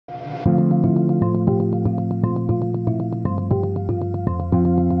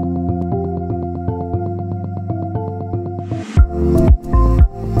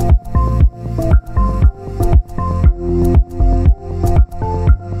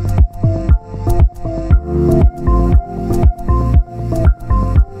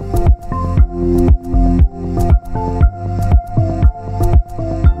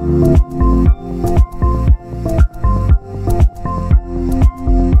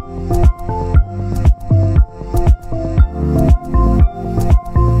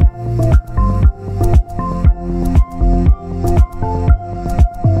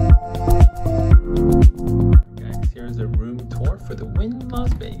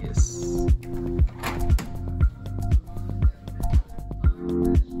Yes.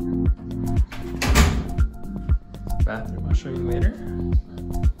 Bathroom, I'll show you later.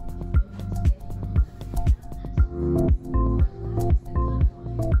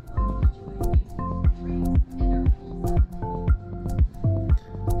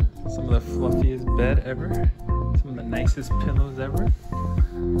 Some of the fluffiest bed ever. Some of the nicest pillows ever.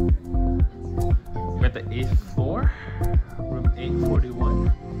 We're at the 8th floor, room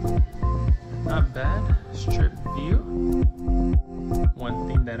 841. Not bad, strip view. One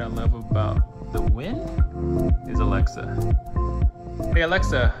thing that I love about the wind is Alexa. Hey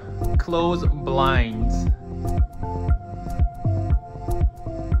Alexa, close blinds.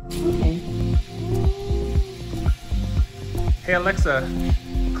 Okay. Hey Alexa,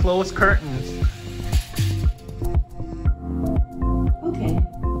 close curtains. Okay.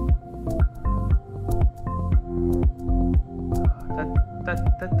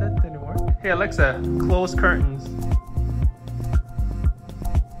 That didn't work. Hey Alexa, close curtains.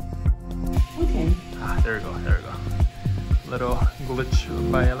 Okay. Ah, there we go, there we go. Little glitch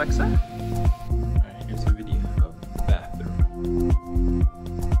by Alexa. Alright, here's a video of the bathroom.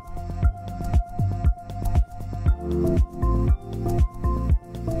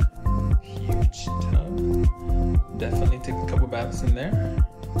 Huge tub. Definitely take a couple baths in there.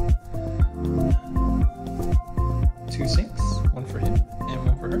 2 sinks, one for him and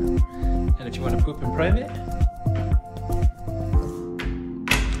one for her. And if you want to poop in private,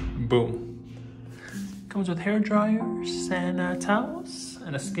 boom. Comes with hair dryers and towels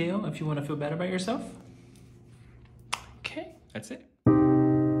and a scale if you want to feel better about yourself. Okay, that's it.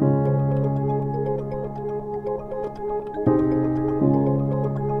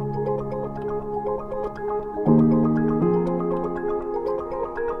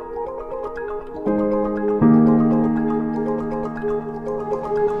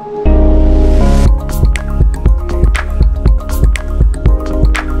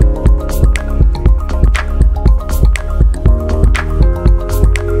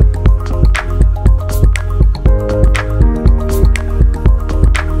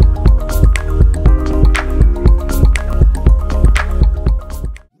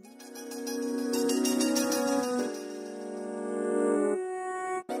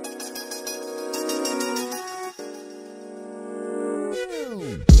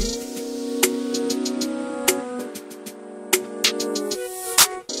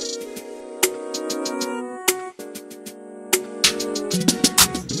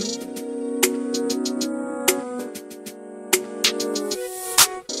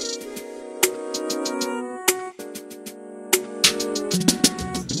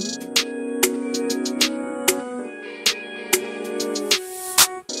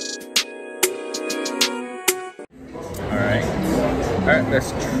 Alright,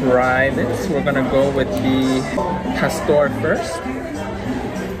 let's try this. We're gonna go with the pastor first.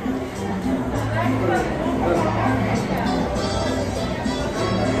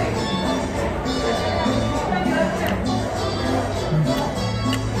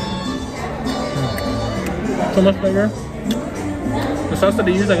 So much flavor. The sauce that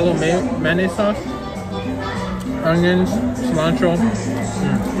they use, like a little mayonnaise sauce, onions, cilantro,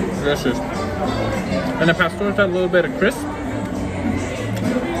 delicious. And the pastor's got a little bit of crisp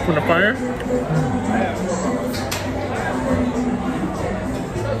from the fire.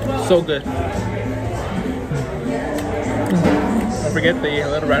 So good. Don't forget the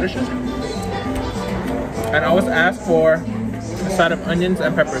little radishes. And I always ask for a side of onions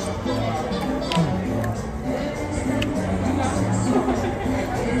and peppers.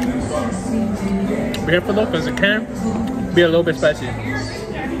 Be careful though, because it can be a little bit spicy.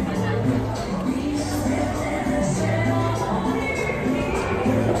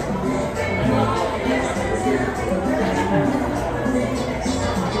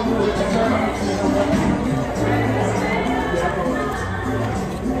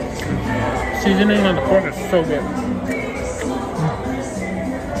 Seasoning on the pork is so good.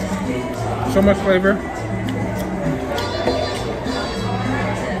 So much flavor.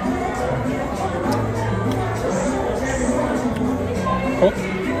 Cool.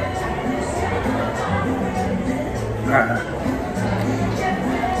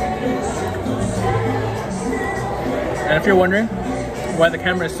 And if you're wondering why the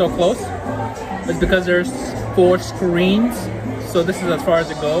camera is so close, it's because there's 4 screens. So this is as far as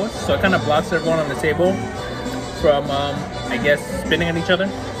it goes. So it kind of blocks everyone on the table from, I guess, spinning at each other.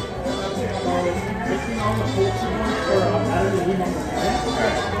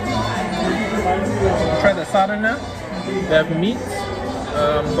 Try the asada now. They have meat,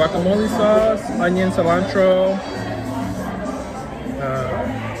 guacamole sauce, onion, cilantro,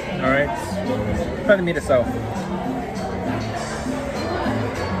 bites. Try the meat itself.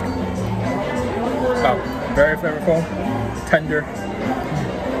 Wow, very flavorful, tender.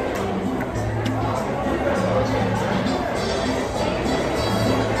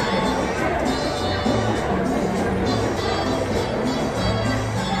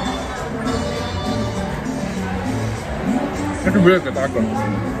 It's a really good taco.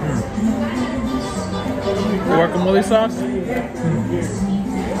 The guacamole sauce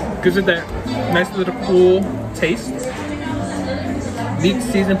gives it that nice little cool taste. Meat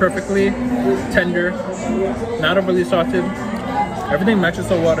seasoned perfectly, tender, not overly salted. Everything matches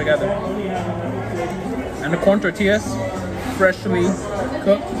so well together. And the corn tortillas, freshly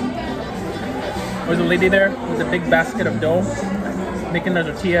cooked. There's a lady there with a big basket of dough, making the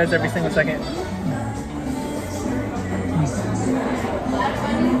tortillas every single second.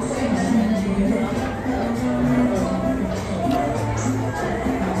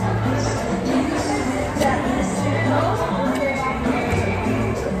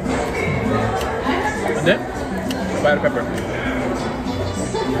 And then, bite of pepper.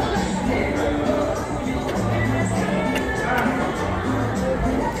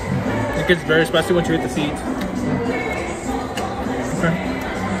 It gets very spicy once you hit the seeds. Okay.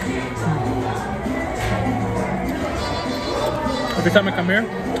 Every time I come here,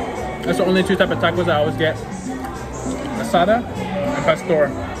 that's the only two type of tacos I always get. Asada and pastor.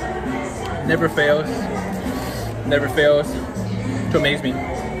 Never fails to amaze me.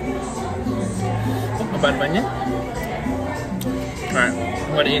 Bad banya. Alright,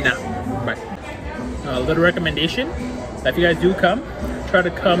 I'm gonna eat now. Bye. A little recommendation: if you guys do come, try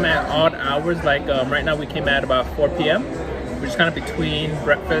to come at odd hours. Like right now, we came at about 4 p.m., which is kind of between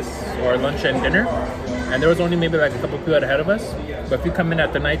breakfast or lunch and dinner. And there was only maybe like a couple people ahead of us. But if you come in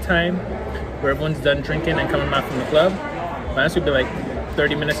at the nighttime, where everyone's done drinking and coming out from the club, mass would be like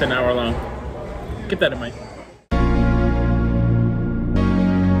 30 minutes to an hour long. Keep that in mind.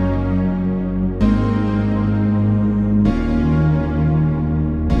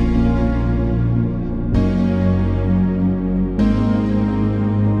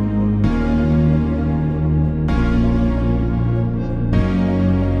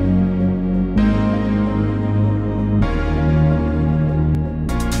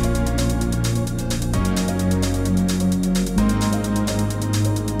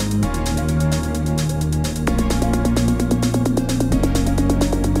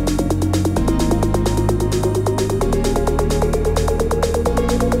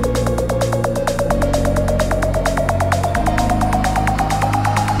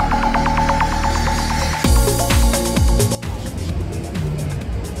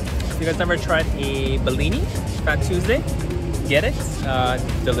 You guys ever tried a Bellini Fat Tuesday? Get it?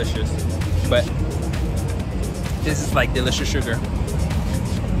 Delicious. But this is like delicious sugar.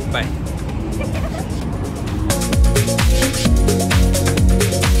 Bye.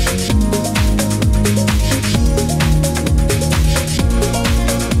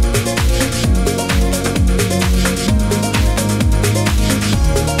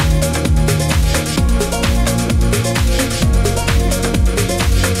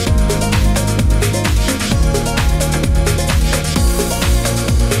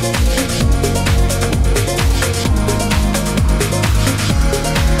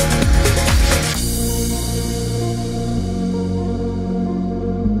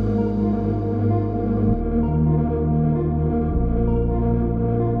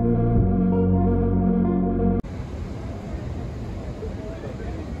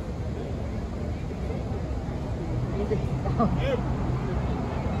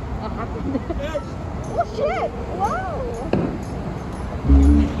 Oh shit! Wow!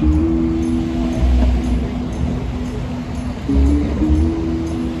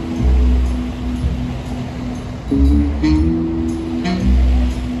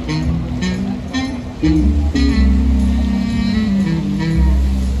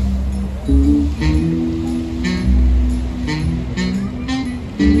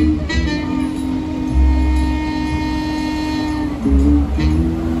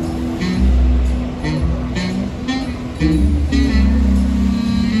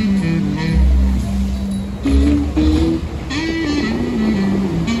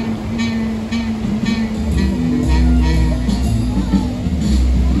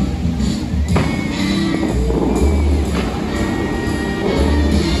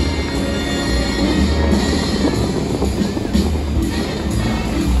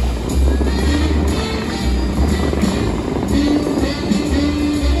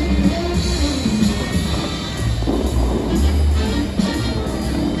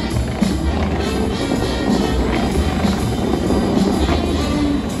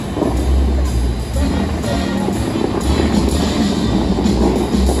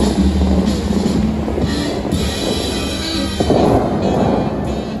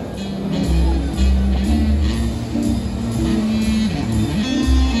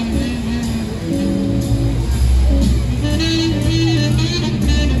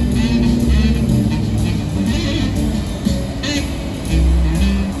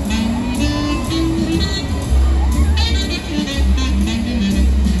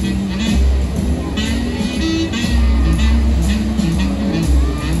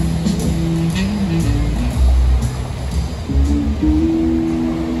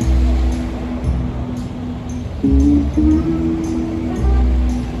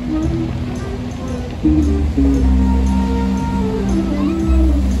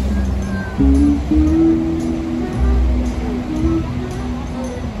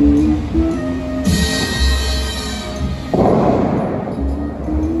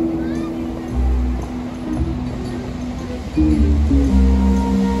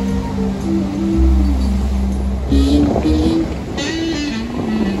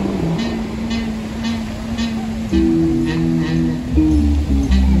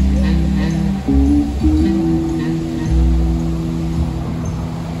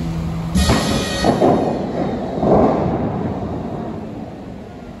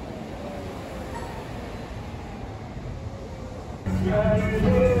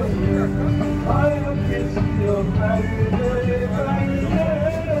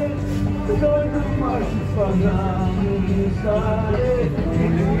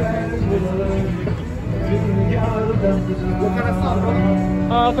 What kind of sauce, brother?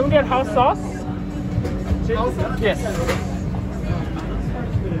 Can we get house sauce? House sauce? Yes.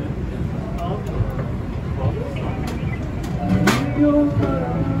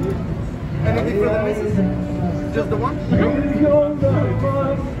 Anything for the missus? Just the one?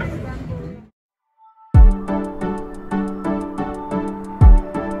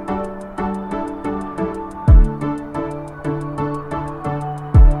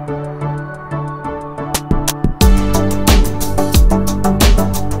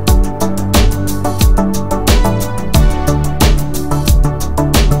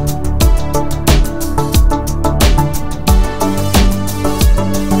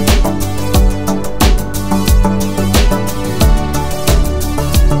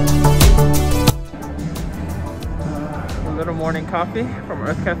 Morning coffee from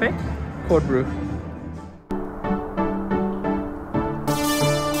Earth Cafe, cold brew.